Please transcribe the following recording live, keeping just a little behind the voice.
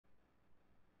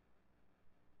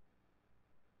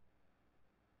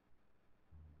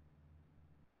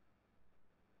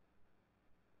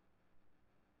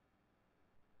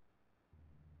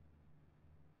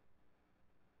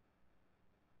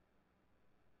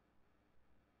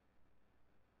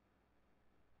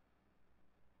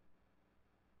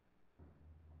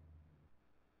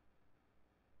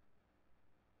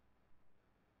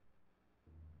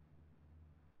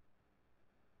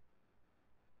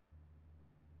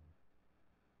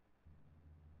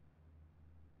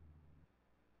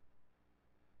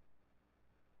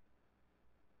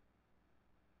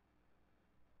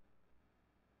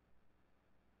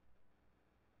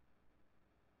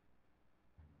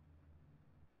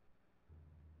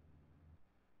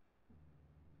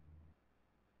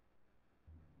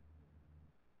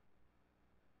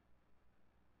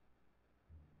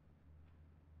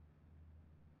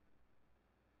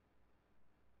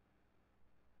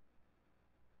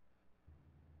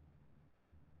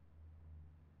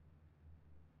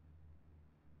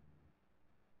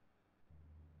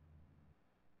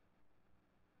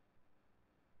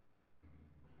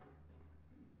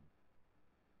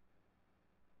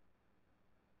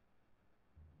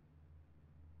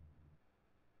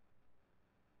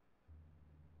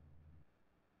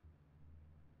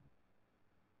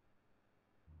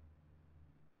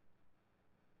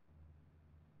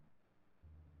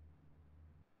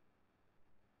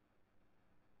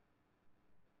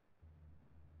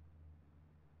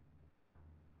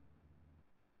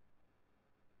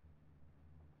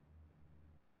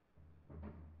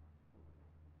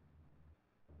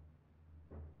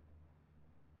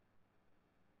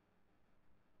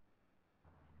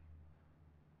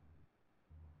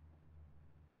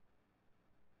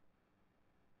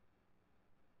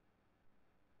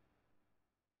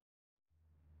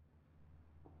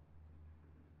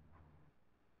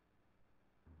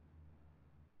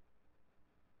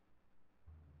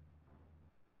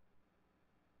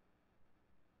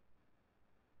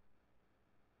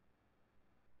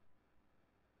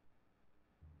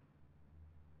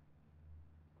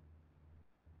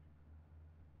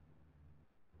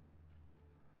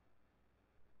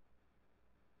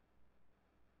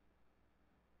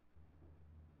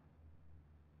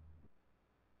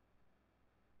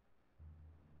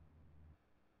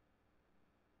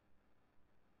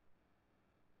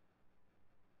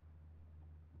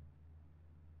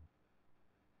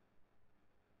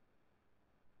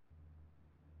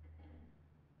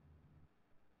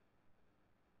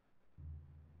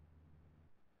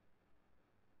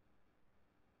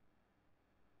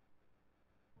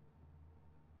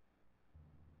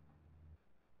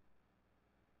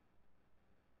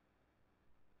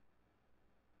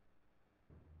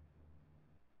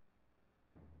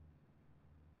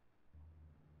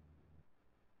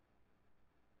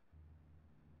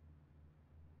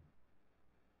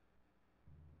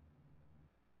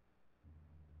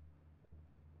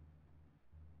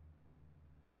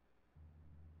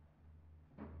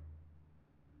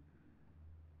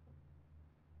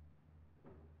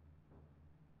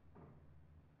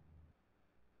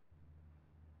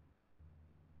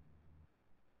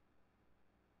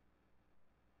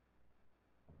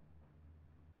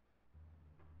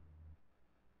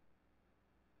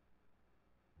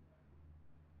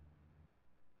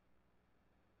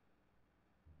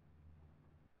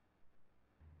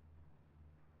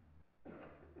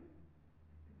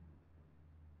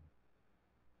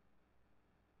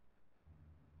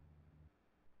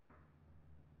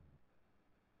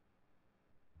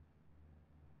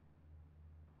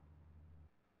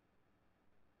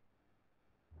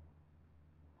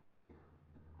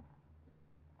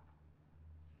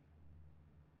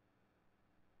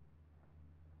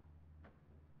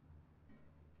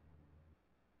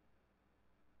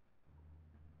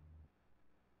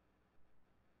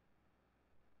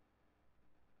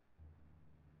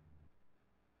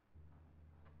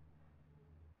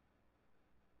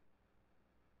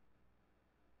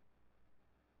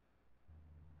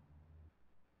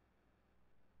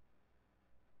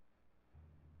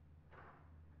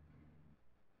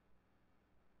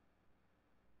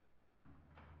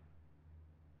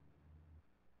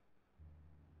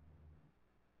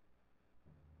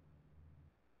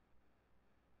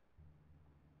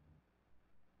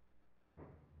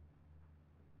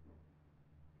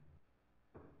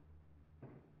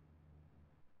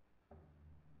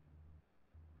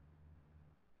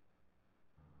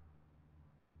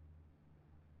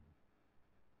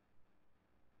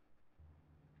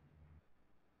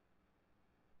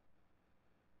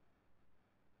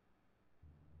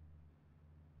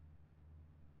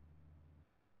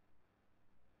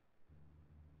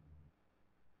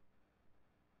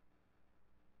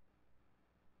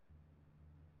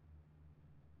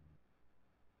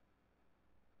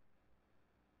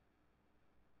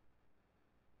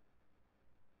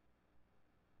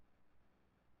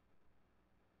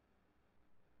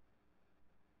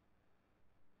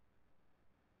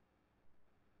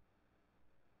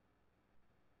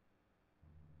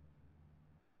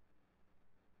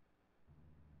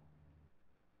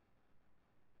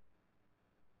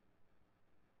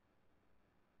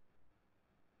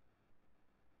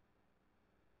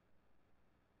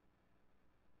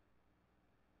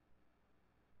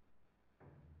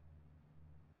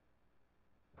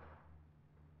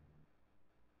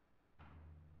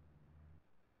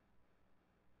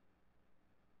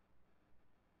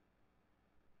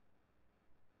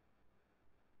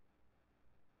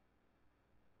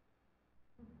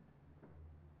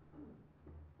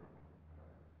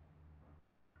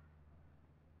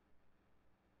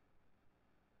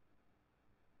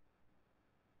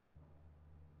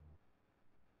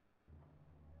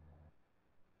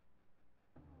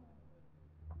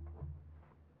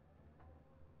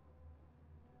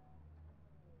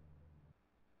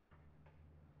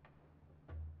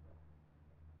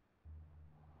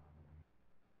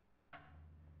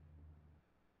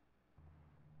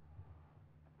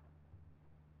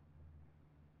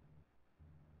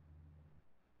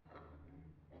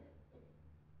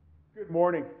Good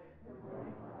morning.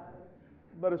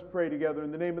 Let us pray together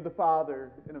in the name of the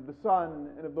Father, and of the Son,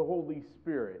 and of the Holy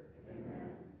Spirit. Amen.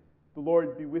 The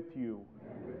Lord be with you.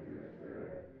 And with your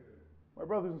spirit. My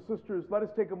brothers and sisters, let us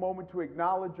take a moment to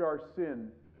acknowledge our sin,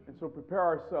 and so prepare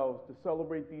ourselves to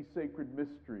celebrate these sacred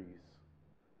mysteries.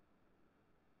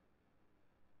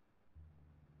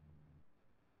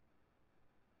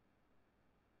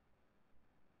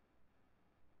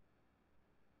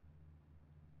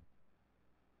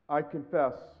 I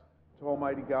confess to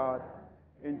Almighty God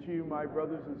and to you, my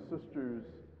brothers and sisters,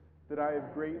 that I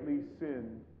have greatly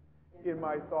sinned in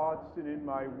my thoughts and in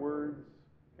my words,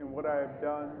 in what I have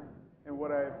done and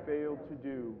what I have failed to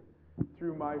do,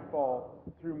 through my fault,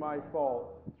 through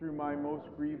my most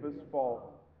grievous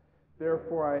fault.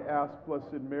 Therefore I ask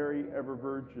Blessed Mary, ever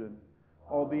Virgin,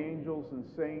 all the angels and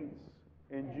saints,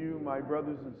 and you, my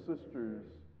brothers and sisters,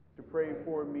 to pray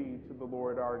for me to the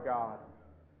Lord our God.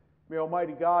 May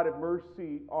Almighty God have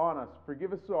mercy on us,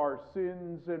 forgive us our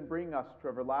sins, and bring us to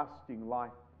everlasting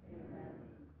life. Amen.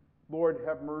 Lord,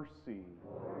 have mercy.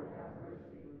 Lord, have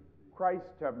mercy. Christ,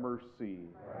 have mercy.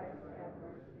 Christ, have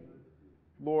mercy.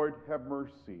 Lord, have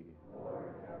mercy. Lord,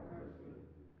 have mercy.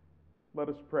 Let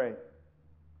us pray.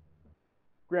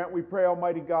 Grant, we pray,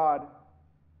 Almighty God,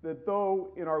 that though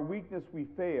in our weakness we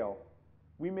fail,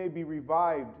 we may be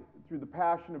revived through the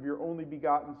passion of your only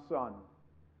begotten Son,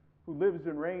 who lives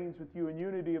and reigns with you in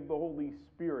unity of the Holy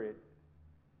Spirit,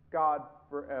 God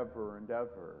forever and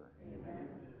ever. Amen.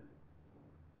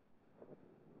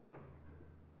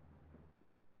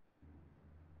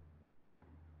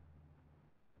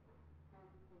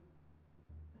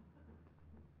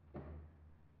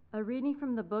 A reading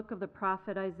from the book of the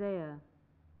prophet Isaiah.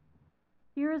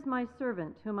 Here is my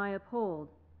servant whom I uphold,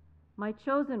 my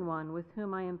chosen one with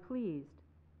whom I am pleased,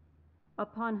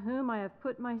 upon whom I have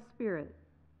put my spirit.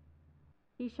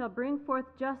 He shall bring forth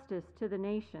justice to the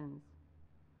nations,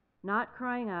 not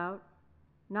crying out,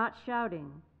 not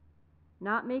shouting,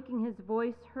 not making his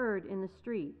voice heard in the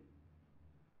street.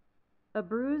 A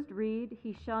bruised reed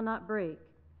he shall not break,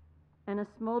 and a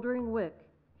smoldering wick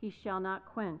he shall not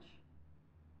quench,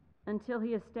 until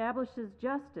he establishes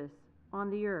justice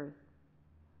on the earth.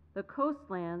 The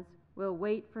coastlands will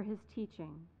wait for his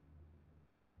teaching.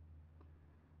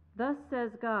 Thus says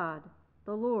God,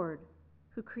 the Lord,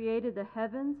 who created the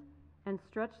heavens and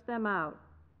stretched them out,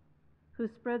 who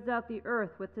spreads out the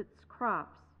earth with its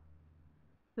crops,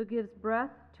 who gives breath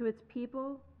to its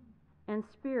people and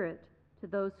spirit to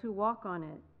those who walk on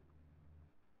it.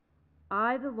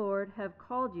 I, the Lord, have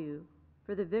called you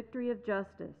for the victory of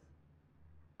justice.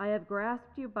 I have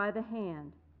grasped you by the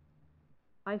hand.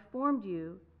 I formed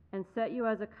you and set you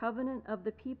as a covenant of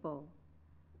the people,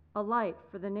 a light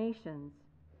for the nations,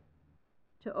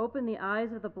 to open the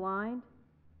eyes of the blind,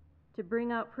 to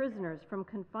bring out prisoners from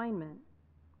confinement,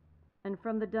 and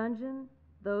from the dungeon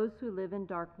those who live in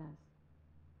darkness.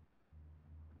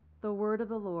 The word of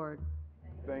the Lord.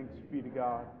 Thanks be to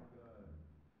God.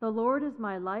 The Lord is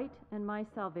my light and my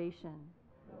salvation.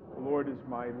 The Lord is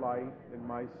my light and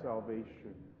my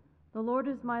salvation. The Lord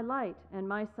is my light and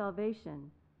my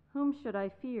salvation. Whom should I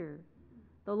fear?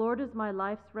 The Lord is my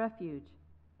life's refuge.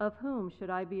 Of whom should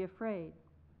I be afraid?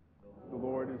 The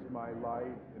Lord is my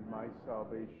light and my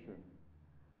salvation.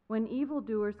 When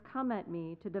evildoers come at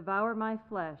me to devour my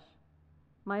flesh,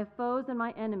 my foes and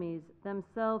my enemies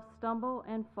themselves stumble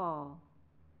and fall.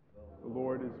 The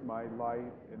Lord is my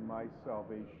light and my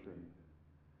salvation.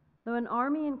 Though an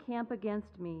army encamp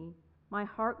against me, my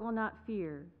heart will not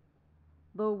fear.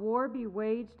 Though war be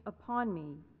waged upon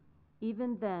me,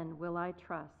 even then will I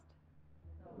trust.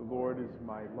 The Lord is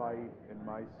my light and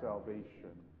my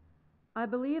salvation. I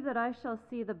believe that I shall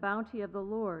see the bounty of the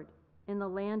Lord in the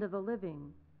land of the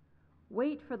living.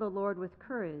 Wait for the Lord with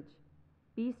courage.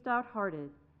 Be stout-hearted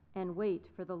and wait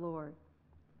for the Lord.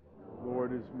 The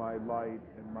Lord is my light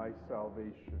and my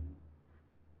salvation.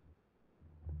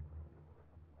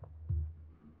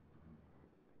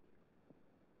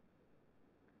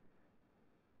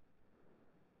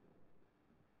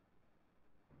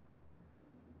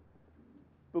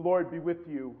 The Lord be with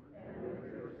you. And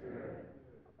with your spirit.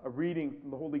 A reading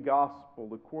from the Holy Gospel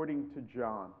according to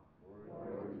John.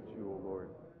 Glory to you, O Lord.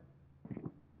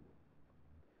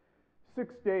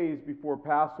 6 days before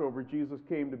Passover, Jesus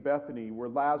came to Bethany, where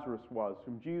Lazarus was,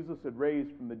 whom Jesus had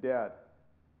raised from the dead.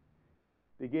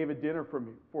 They gave a dinner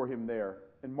for him there,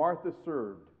 and Martha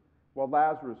served, while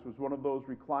Lazarus was one of those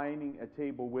reclining at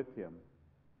table with him.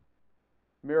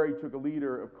 Mary took a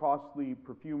liter of costly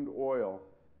perfumed oil,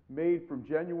 made from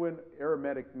genuine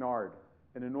aromatic nard,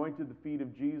 and anointed the feet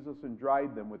of Jesus and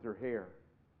dried them with her hair.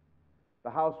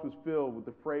 The house was filled with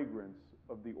the fragrance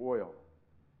of the oil.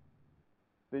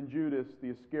 Then Judas the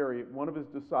Iscariot, one of his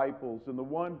disciples, and the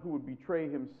one who would betray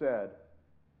him, said,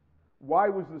 "Why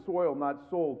was this oil not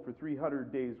sold for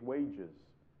 300 days' wages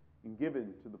and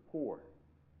given to the poor?"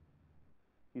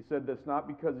 He said this not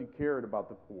because he cared about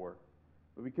the poor,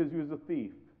 but because he was a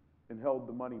thief and held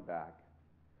the money back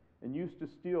and used to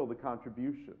steal the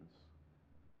contributions.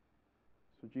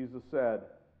 So Jesus said,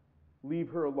 "Leave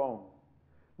her alone.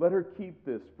 Let her keep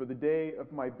this for the day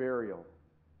of my burial.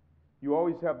 You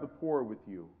always have the poor with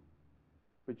you,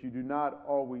 but you do not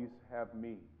always have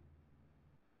me."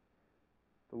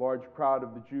 The large crowd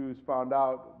of the Jews found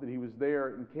out that he was there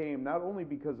and came not only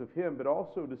because of him, but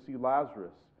also to see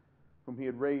Lazarus, whom he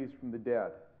had raised from the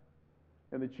dead.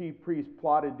 And the chief priests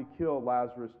plotted to kill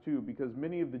Lazarus too, because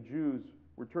many of the Jews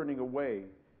were turning away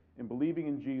and believing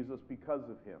in Jesus because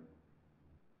of him.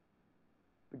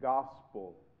 The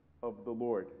Gospel of the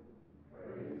Lord.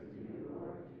 Praise to you,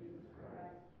 Lord Jesus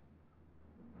Christ.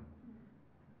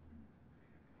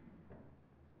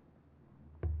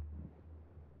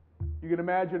 You can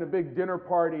imagine a big dinner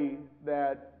party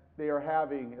that they are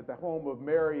having at the home of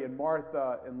Mary and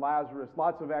Martha and Lazarus.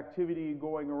 Lots of activity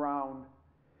going around.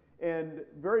 And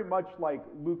very much like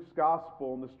Luke's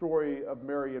Gospel in the story of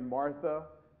Mary and Martha,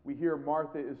 we hear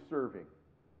Martha is serving.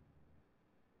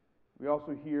 We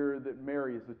also hear that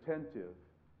Mary is attentive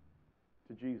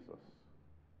to Jesus.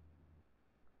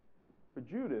 But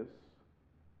Judas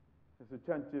is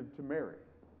attentive to Mary,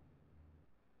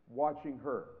 watching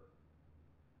her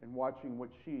and watching what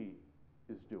she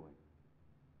is doing.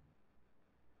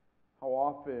 How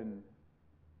often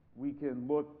we can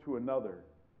look to another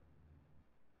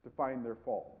to find their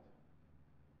fault.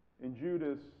 And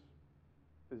Judas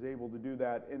is able to do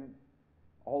that, and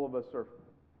all of us are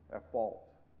at fault.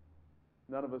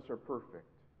 None of us are perfect.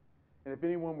 And if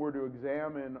anyone were to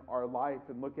examine our life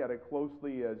and look at it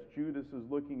closely as Judas is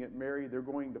looking at Mary, they're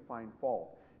going to find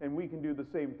fault. And we can do the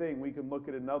same thing. We can look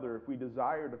at another. If we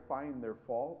desire to find their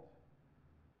fault,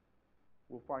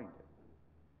 we'll find it.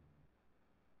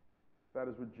 That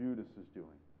is what Judas is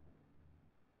doing.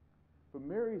 But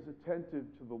Mary is attentive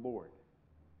to the Lord.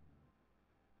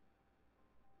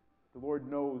 The Lord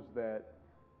knows that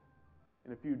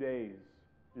in a few days,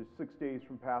 just 6 days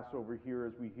from Passover here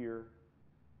as we hear,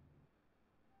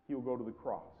 he will go to the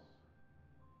cross.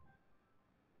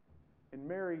 And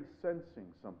Mary,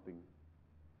 sensing something,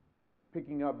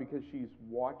 picking up because she's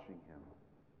watching him,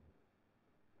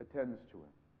 attends to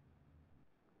him,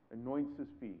 anoints his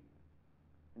feet,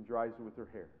 and dries it with her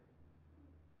hair.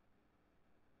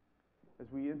 As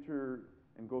we enter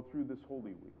and go through this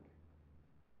Holy Week,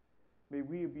 may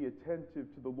we be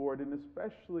attentive to the Lord, and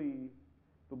especially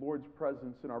the Lord's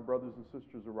presence in our brothers and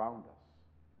sisters around us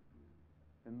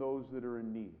and those that are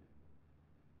in need.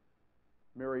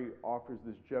 Mary offers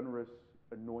this generous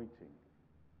anointing.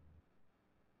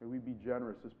 May we be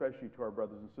generous, especially to our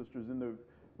brothers and sisters. In the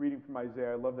reading from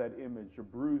Isaiah, I love that image. A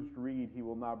bruised reed he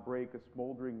will not break, a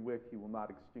smoldering wick he will not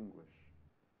extinguish.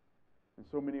 And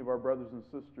so many of our brothers and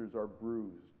sisters are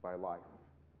bruised by life,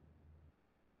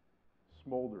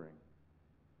 smoldering,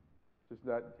 just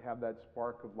not have that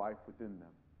spark of life within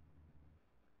them.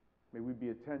 May we be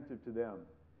attentive to them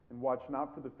and watch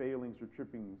not for the failings or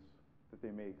trippings that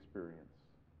they may experience,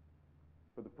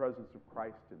 but the presence of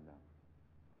Christ in them,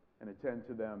 and attend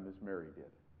to them as Mary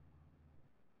did.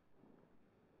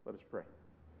 Let us pray.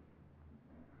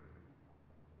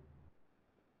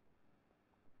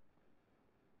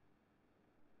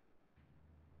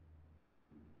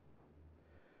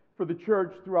 For the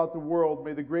church throughout the world,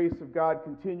 may the grace of God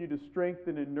continue to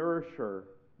strengthen and nourish her.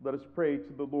 Let us pray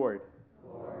to the Lord.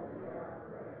 Lord, hear our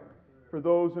prayer. For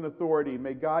those in authority,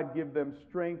 may God give them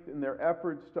strength in their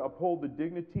efforts to uphold the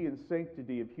dignity and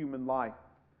sanctity of human life.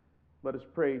 Let us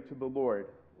pray to the Lord.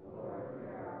 Lord,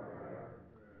 hear our prayer.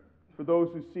 For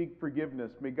those who seek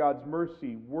forgiveness, may God's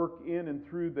mercy work in and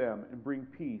through them and bring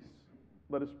peace.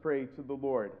 Let us pray to the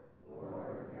Lord.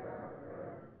 Lord, hear our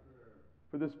prayer.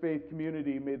 For this faith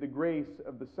community, may the grace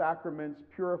of the sacraments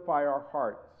purify our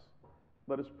hearts.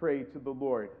 Let us pray to the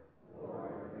Lord.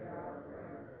 Lord, hear our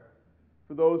prayer.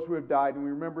 For those who have died, and we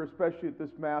remember especially at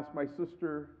this Mass my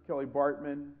sister, Kelly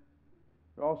Bartman.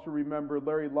 We also remember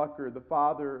Larry Lucker, the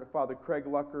father of Father Craig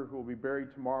Lucker, who will be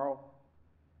buried tomorrow.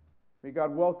 May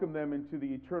God welcome them into the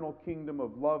eternal kingdom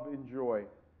of love and joy.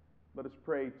 Let us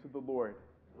pray to the Lord.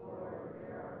 Lord,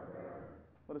 hear our prayer.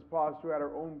 Let us pause to add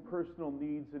our own personal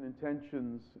needs and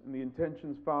intentions, and the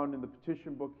intentions found in the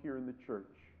petition book here in the church.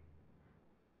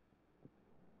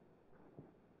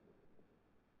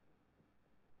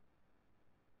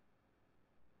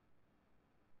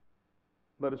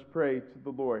 Let us pray to the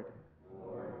Lord.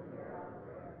 Lord, hear our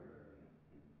prayer.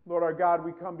 Lord our God,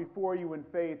 we come before you in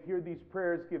faith. Hear these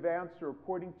prayers, give answer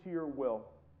according to your will.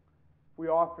 We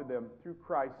offer them through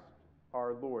Christ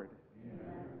our Lord.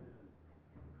 Amen.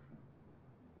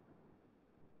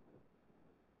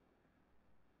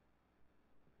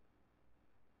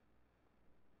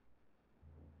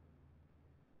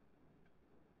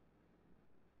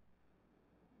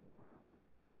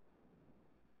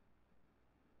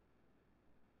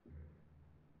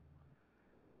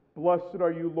 Blessed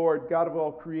are you, Lord, God of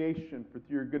all creation, for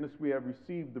through your goodness we have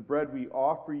received the bread we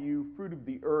offer you, fruit of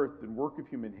the earth and work of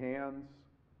human hands.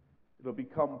 It'll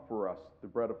become for us the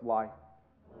bread of life.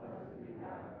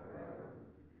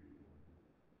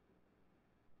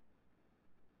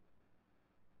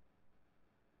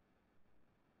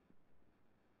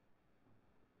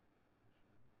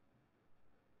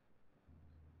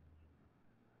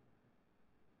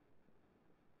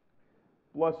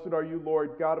 Blessed are you,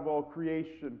 Lord, God of all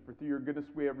creation, for through your goodness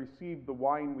we have received the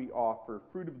wine we offer,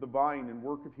 fruit of the vine and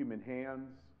work of human hands.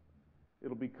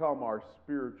 It'll become our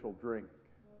spiritual drink.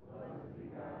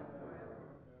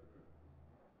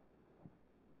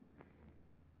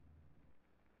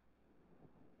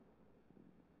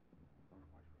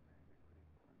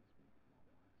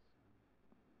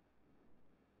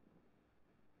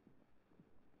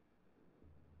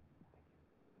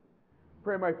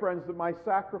 Pray, my friends, that my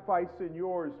sacrifice and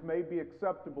yours may be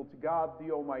acceptable to God,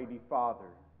 the Almighty Father.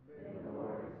 May the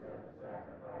Lord accept the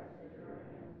sacrifice at your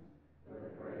hands for the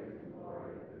praise and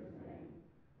glory of his name,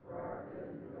 for our good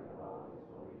and good of all his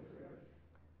holy church.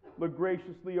 Look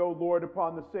graciously, O Lord,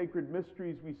 upon the sacred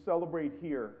mysteries we celebrate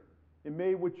here, and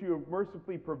may what you have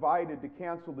mercifully provided to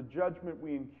cancel the judgment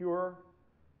we incur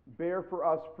bear for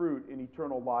us fruit in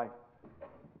eternal life.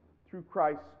 Through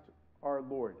Christ our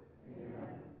Lord.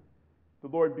 Amen. The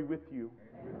Lord be with you.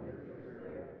 And with your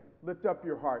spirit. Lift up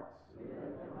your hearts. We lift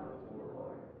them up to the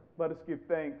Lord. Let us give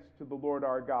thanks to the Lord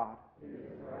our God. It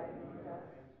is right and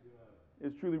just. It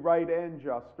is truly right and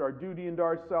just, our duty and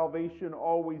our salvation,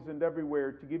 always and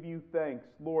everywhere, to give you thanks,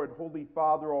 Lord, Holy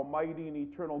Father, Almighty and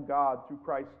eternal God, through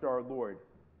Christ our Lord.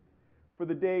 For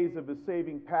the days of his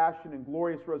saving passion and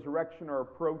glorious resurrection are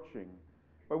approaching,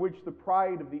 by which the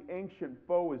pride of the ancient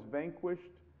foe is vanquished,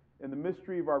 and the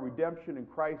mystery of our redemption in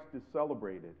Christ is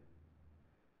celebrated.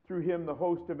 Through him the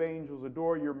host of angels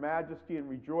adore your majesty and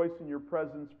rejoice in your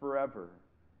presence forever.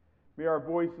 May our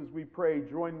voices, we pray,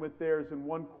 join with theirs in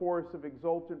one chorus of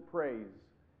exultant praise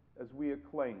as we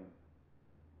acclaim.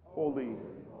 Holy,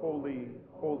 holy,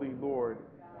 holy Lord,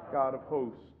 God of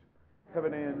hosts,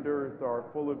 heaven and earth are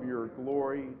full of your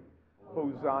glory.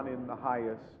 Hosanna in the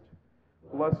highest.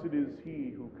 Blessed is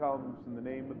he who comes in the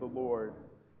name of the Lord.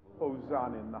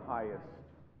 Hosanna in the highest.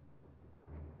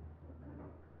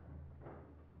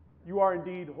 You are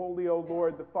indeed holy, O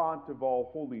Lord, the font of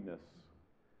all holiness.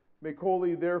 Make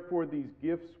holy, therefore, these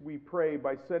gifts, we pray,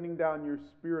 by sending down your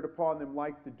Spirit upon them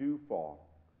like the dewfall,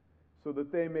 so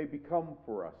that they may become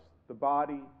for us the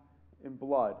body and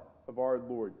blood of our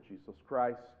Lord Jesus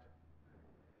Christ.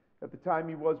 At the time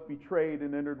he was betrayed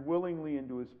and entered willingly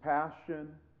into his passion,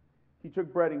 he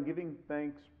took bread and giving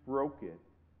thanks, broke it,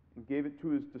 and gave it to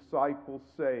his disciples,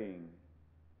 saying,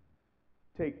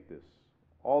 "Take this,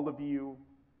 all of you,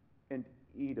 and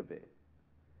eat of it.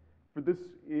 For this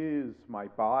is my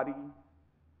body,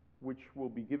 which will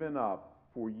be given up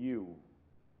for you."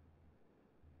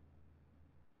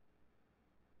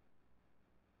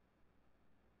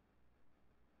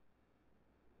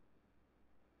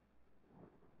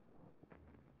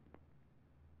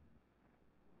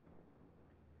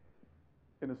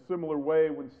 In a similar way,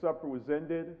 when supper was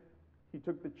ended, he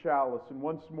took the chalice, and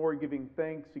once more giving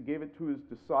thanks, he gave it to his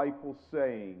disciples,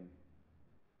 saying,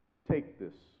 "Take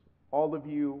this, all of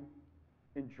you,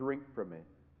 and drink from it.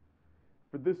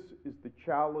 For this is the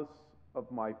chalice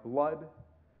of my blood,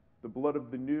 the blood of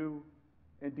the new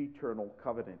and eternal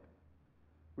covenant,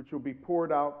 which will be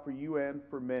poured out for you and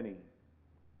for many,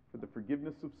 for the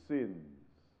forgiveness of sins.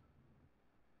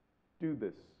 Do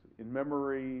this in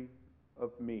memory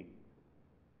of me."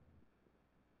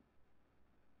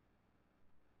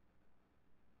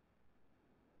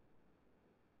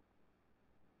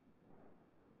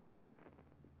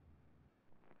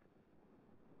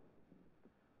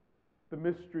 The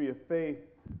mystery of faith.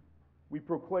 We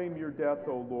proclaim your death,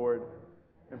 O Lord,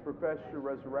 and profess your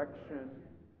resurrection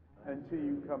until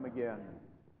you come again.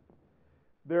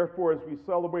 Therefore, as we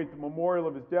celebrate the memorial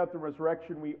of his death and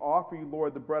resurrection, we offer you,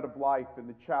 Lord, the bread of life and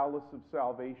the chalice of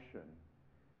salvation,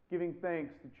 giving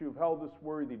thanks that you have held us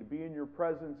worthy to be in your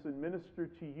presence and minister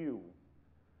to you.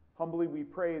 Humbly we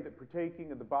pray that,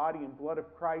 partaking of the body and blood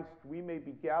of Christ, we may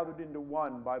be gathered into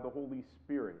one by the Holy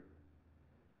Spirit.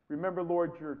 Remember,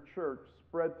 Lord, your church,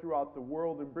 spread throughout the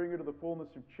world and bring her to the fullness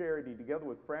of charity, together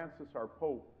with Francis, our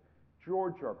Pope,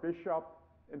 George, our Bishop,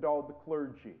 and all the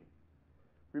clergy.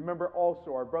 Remember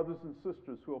also our brothers and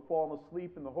sisters who have fallen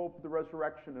asleep in the hope of the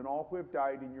resurrection and all who have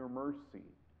died in your mercy.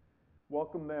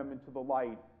 Welcome them into the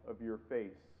light of your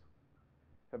face.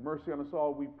 Have mercy on us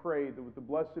all, we pray, that with the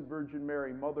Blessed Virgin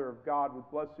Mary, Mother of God, with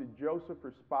blessed Joseph,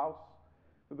 her spouse,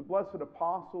 with the blessed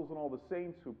apostles and all the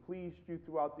saints who pleased you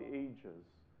throughout the ages,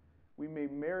 we may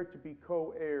merit to be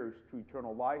co-heirs to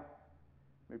eternal life.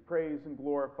 May praise and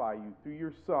glorify you through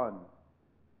your Son,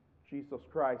 Jesus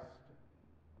Christ.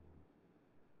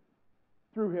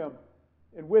 Through him,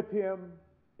 and with him,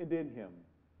 and in him.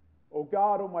 O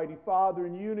God, Almighty Father,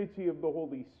 in unity of the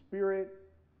Holy Spirit,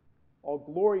 all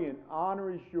glory and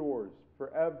honor is yours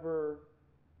forever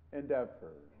and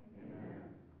ever. Amen.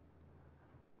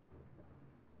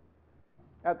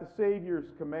 At the Savior's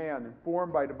command,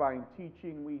 informed by divine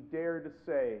teaching, we dare to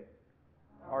say,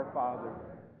 Our Father,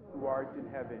 who art in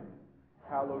heaven,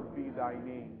 hallowed be thy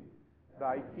name.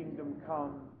 Thy kingdom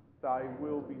come, thy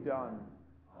will be done,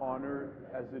 on earth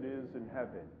as it is in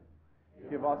heaven.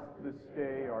 Give us this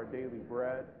day our daily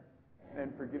bread,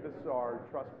 and forgive us our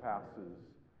trespasses,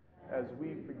 as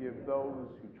we forgive those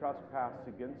who trespass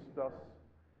against us.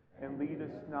 And lead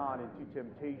us not into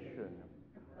temptation.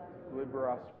 Deliver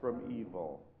us from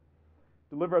evil.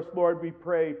 Deliver us, Lord, we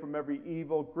pray, from every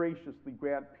evil. Graciously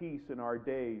grant peace in our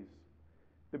days,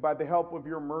 that by the help of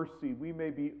your mercy we may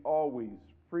be always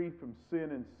free from sin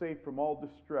and safe from all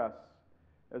distress,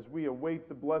 as we await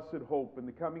the blessed hope and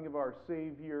the coming of our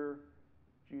Savior,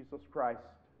 Jesus Christ.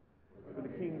 For the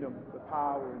kingdom, the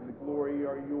power, and the glory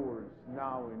are yours,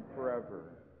 now and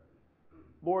forever.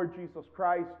 Lord Jesus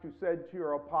Christ, who said to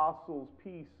your apostles,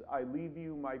 Peace I leave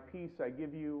you, my peace I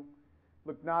give you,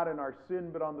 look not on our sin,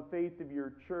 but on the faith of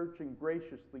your church, and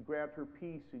graciously grant her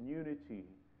peace and unity,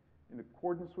 in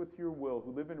accordance with your will,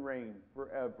 who live and reign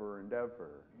forever and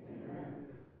ever. Amen.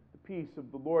 The peace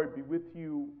of the Lord be with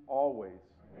you always.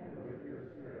 And with your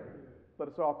spirit. Let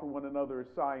us offer one another a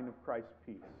sign of Christ's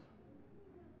peace.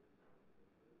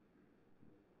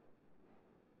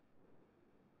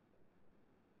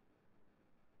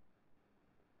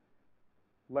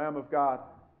 Lamb of God,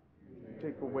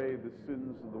 take away the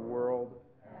sins of the world.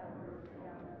 Have mercy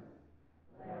on us.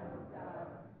 Lamb of God,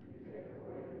 you take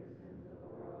away the sins of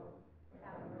the world.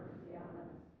 Have mercy on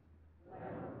us.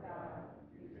 Lamb of God,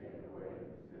 you take away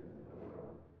the sins of the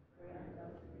world. Grant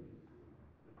us peace.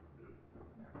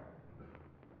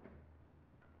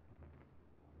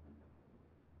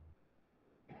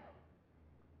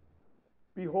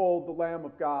 Behold the Lamb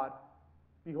of God.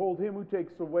 Behold him who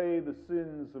takes away the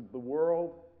sins of the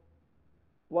world.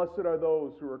 Blessed are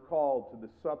those who are called to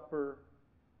the supper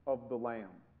of the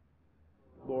Lamb.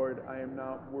 Lord, I am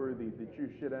not worthy that you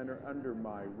should enter under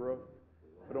my roof,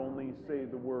 but only say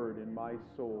the word, and my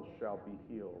soul shall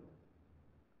be healed.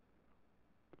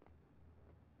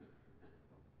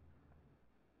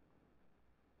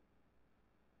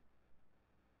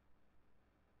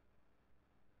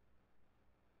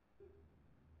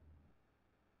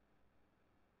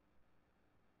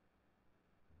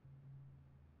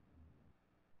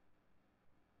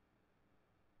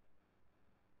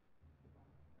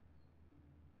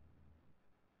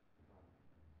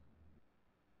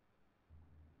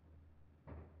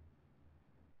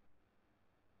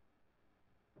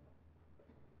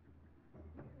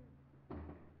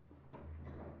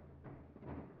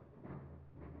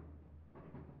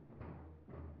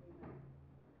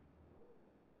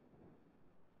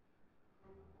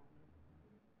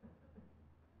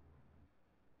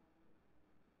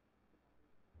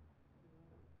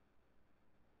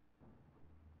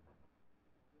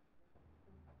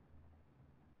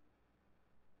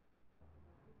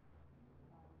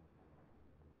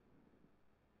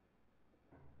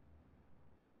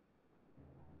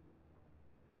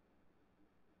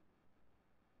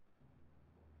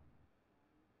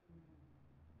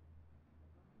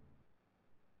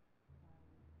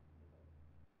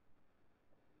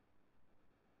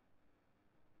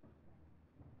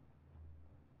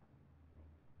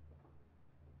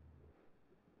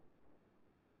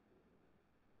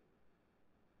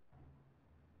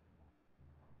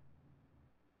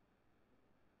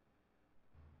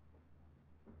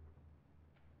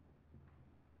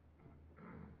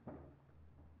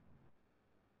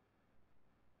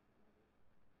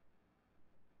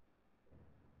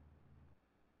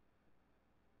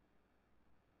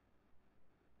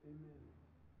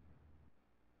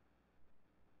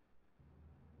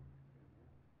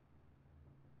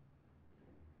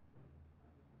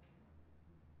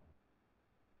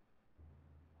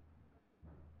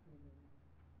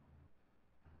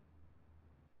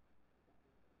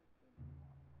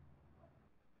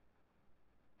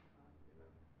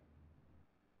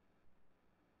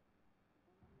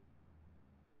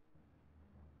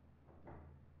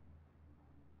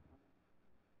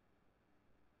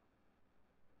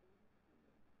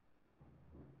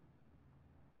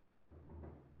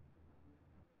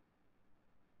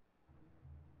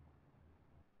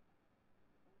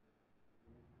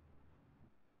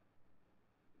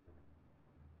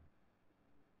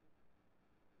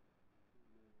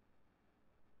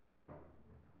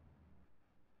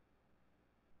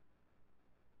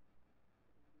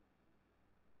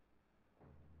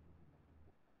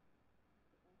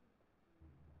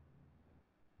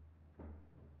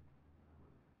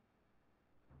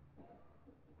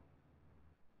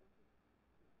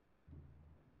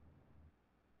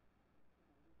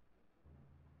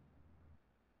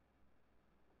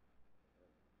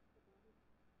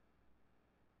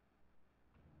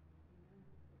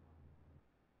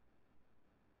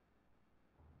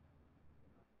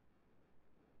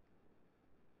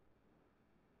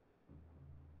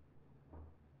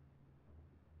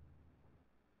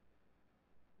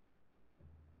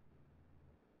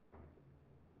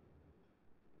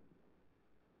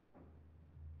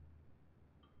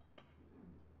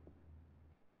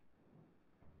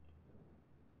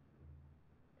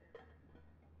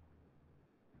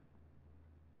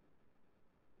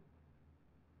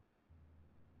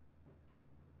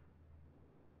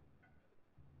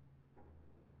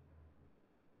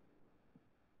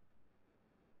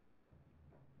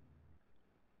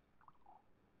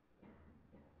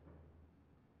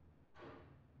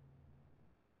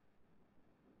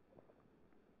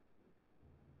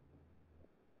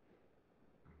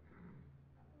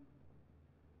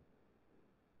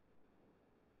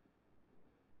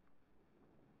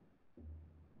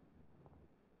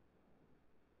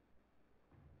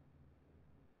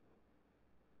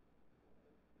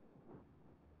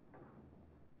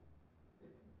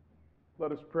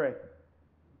 Let us pray.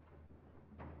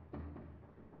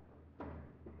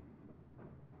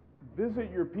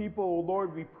 Visit your people, O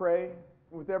Lord, we pray.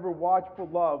 With ever watchful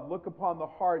love, look upon the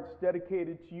hearts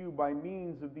dedicated to you by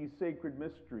means of these sacred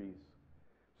mysteries,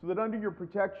 so that under your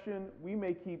protection we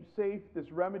may keep safe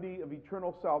this remedy of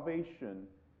eternal salvation,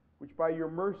 which by your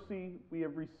mercy we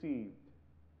have received.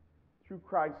 Through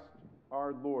Christ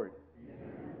our Lord.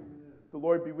 Amen. The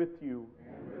Lord be with you.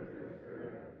 And with your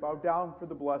spirit. Bow down for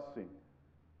the blessing.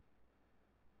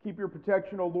 Keep your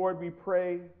protection, O Lord, we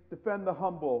pray. Defend the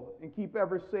humble and keep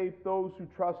ever safe those who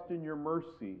trust in your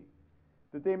mercy,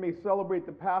 that they may celebrate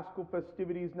the Paschal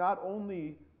festivities not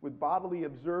only with bodily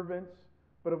observance,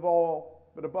 but above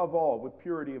all with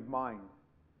purity of mind.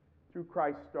 Through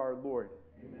Christ our Lord.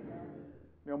 Amen.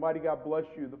 May Almighty God bless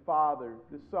you, the Father,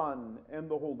 the Son, and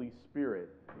the Holy Spirit.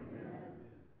 Amen.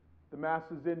 The Mass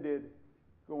is ended.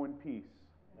 Go in peace.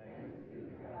 Thanks be to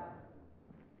God.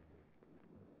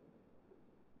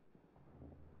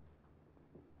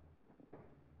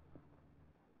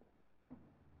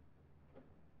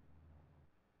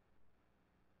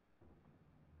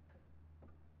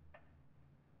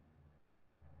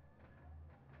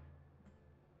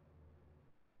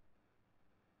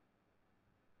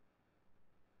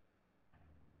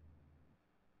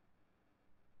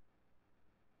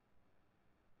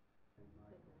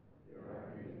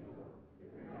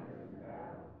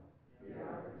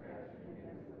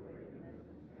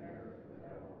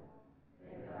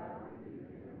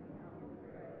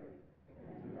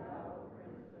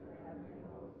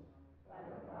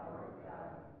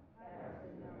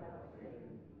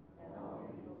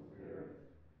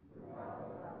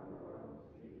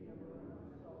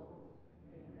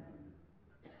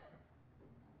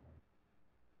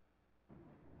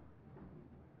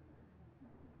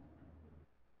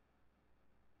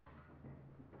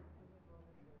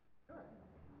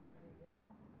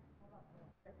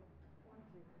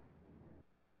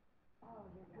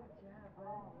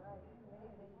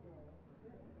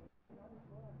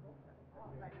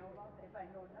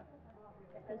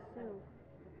 Assume.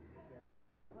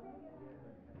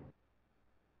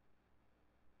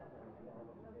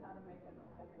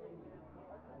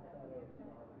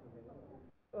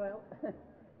 Well,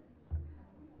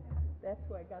 that's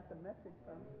where I got the message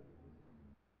from.